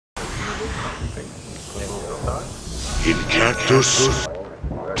In cactus?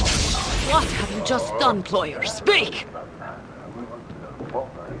 What have you just done, Ployer? Speak!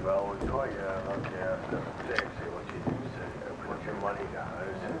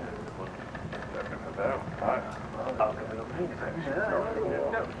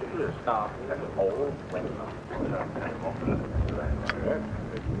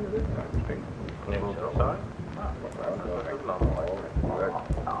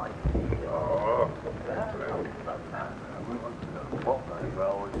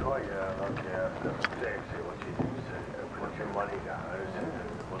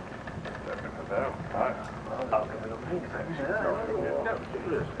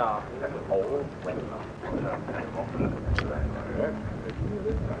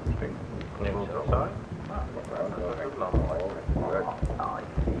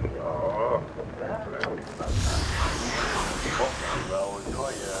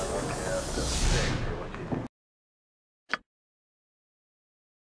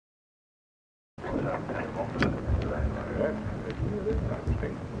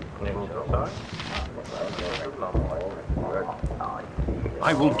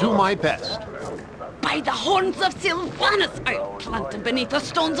 I will do my best. By the horns of Sylvanus, I'll plant him beneath the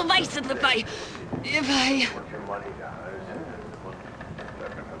stones of Isis if I...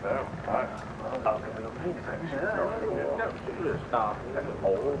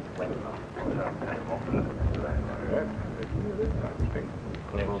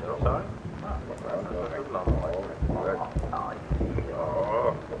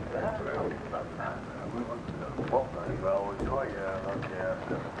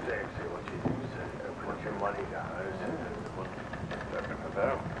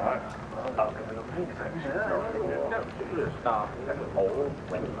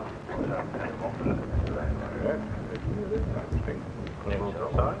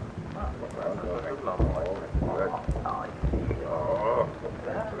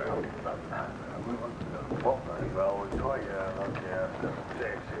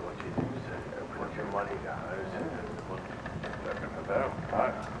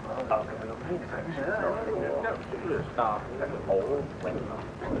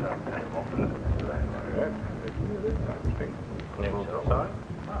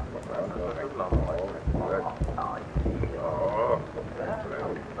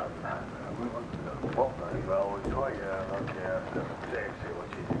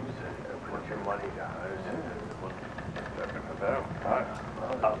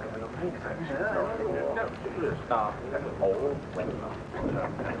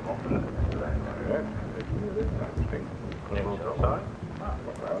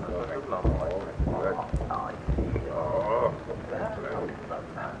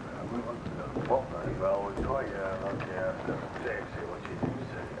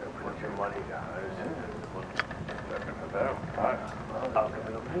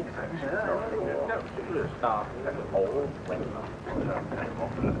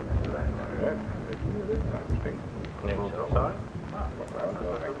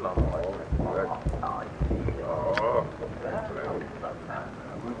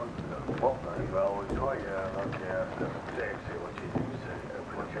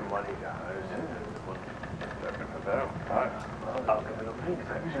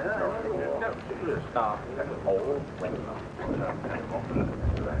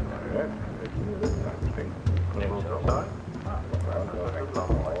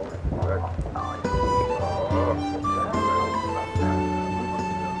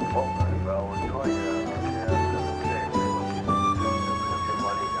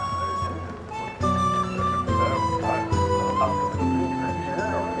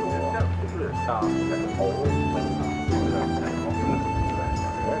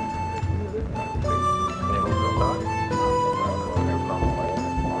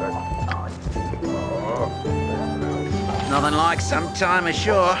 Nothing like some time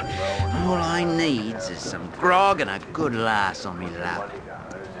ashore. All I needs is some grog and a good lass on me lap.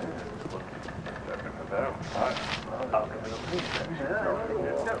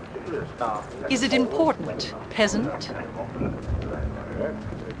 Is it important, peasant?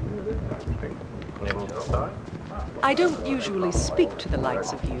 I don't usually speak to the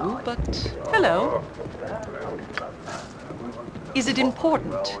likes of you, but hello. Is it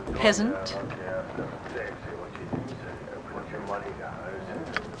important, peasant?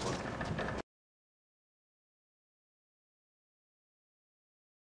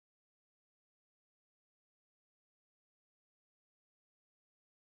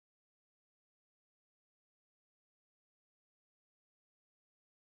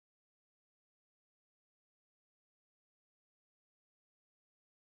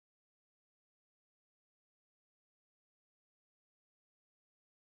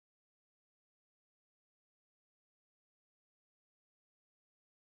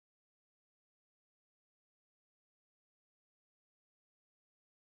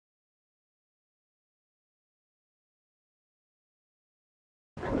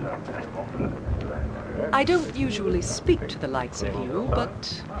 I don't usually speak to the likes of you,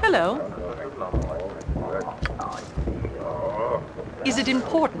 but hello. Is it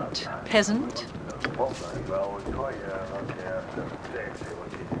important, peasant?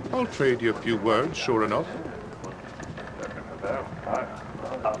 I'll trade you a few words, sure enough.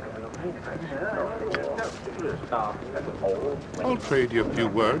 I'll trade you a few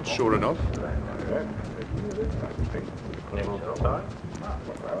words, sure enough.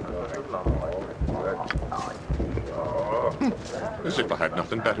 As if I had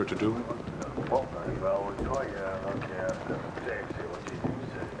nothing better to do.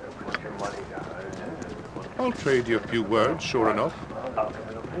 I'll trade you a few words, sure enough.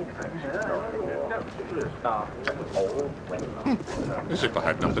 As if I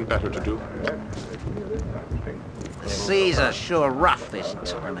had nothing better to do. The seas are sure rough this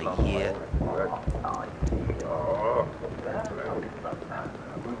time of year.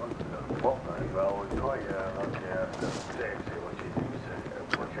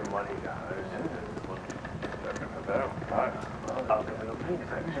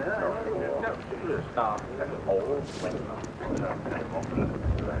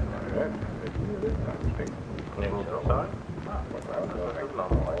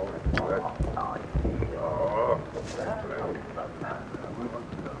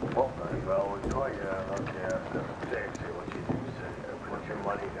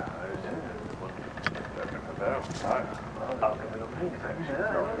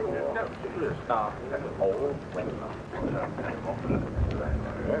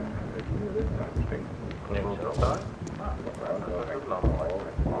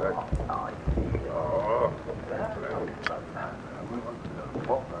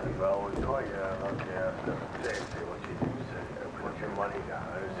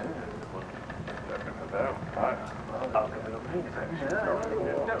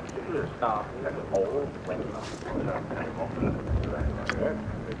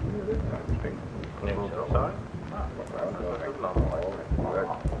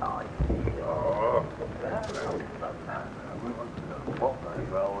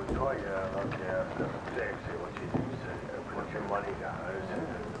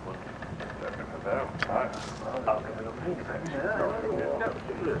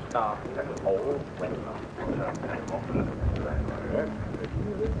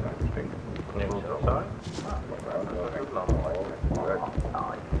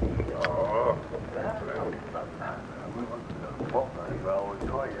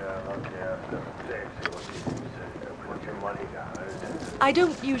 I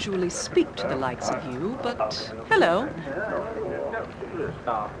don't usually speak to the likes of you, but hello.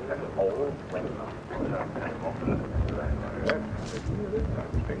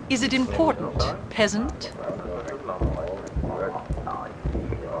 Is it important, peasant?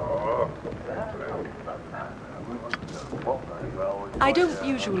 I don't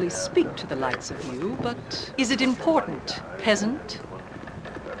usually speak to the likes of you, but is it important, peasant?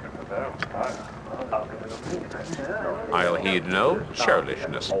 I'll heed no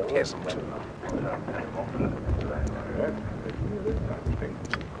churlishness, peasant.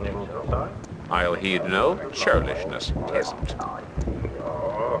 I'll heed no churlishness, peasant.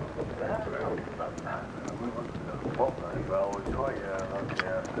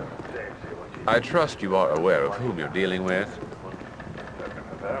 I trust you are aware of whom you're dealing with.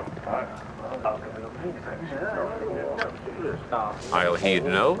 I'll heed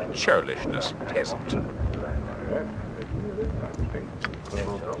no churlishness, peasant.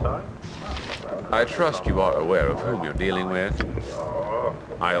 I trust you are aware of whom you're dealing with.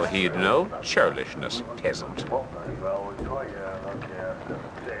 I'll heed no churlishness, peasant.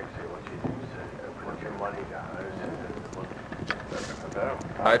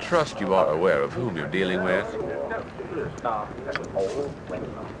 I trust you are aware of whom you're dealing with.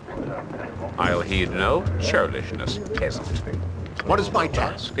 I'll heed no churlishness, peasant. What is my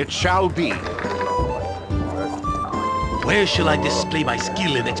task? It shall be. Where shall I display my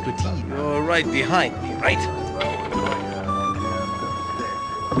skill and expertise? You're right behind me, right?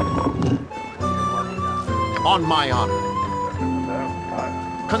 On my honor.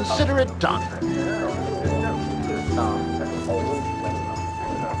 Consider it done.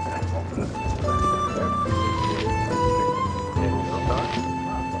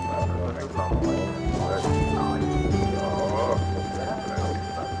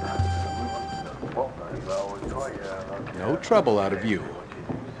 No trouble out of you.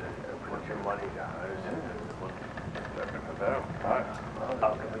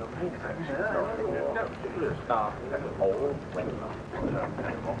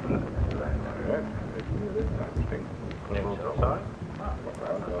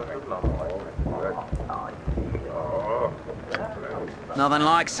 Nothing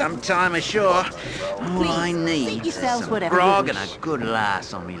like some time ashore. All I need seat is yourselves some whatever you grog and wish. a good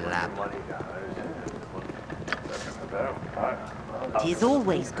lass on me lap. 'Tis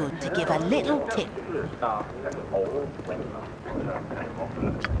always good to give a little tip.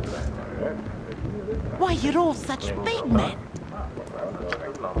 Why, you're all such big men.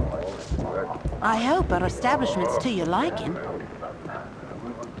 I hope our establishment's to your liking.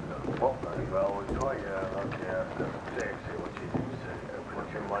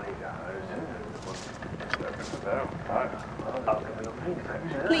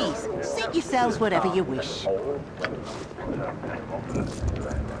 Please, seat yourselves whatever you wish.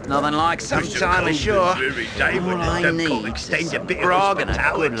 Nothing like some time ashore. All I need is some grog and a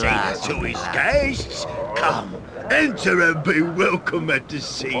good lass to on me his lap. guests. Come, enter and be welcome at the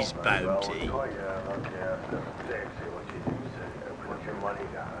sea's bounty.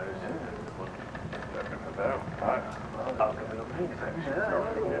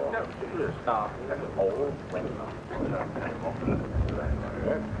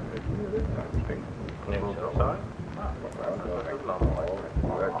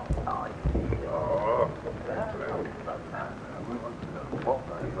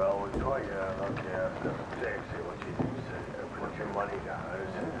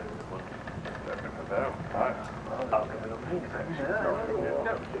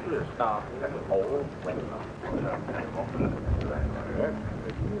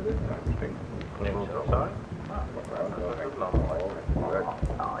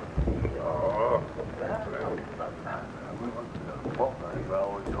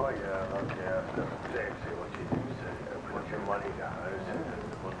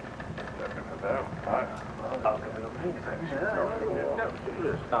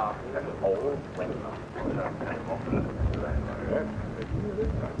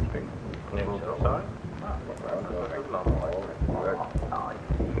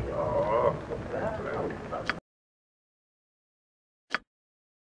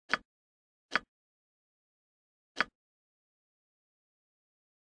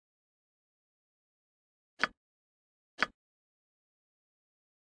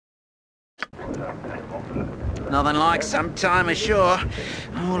 Nothing like some time ashore.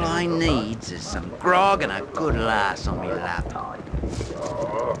 All I need is some grog and a good lass on me lap.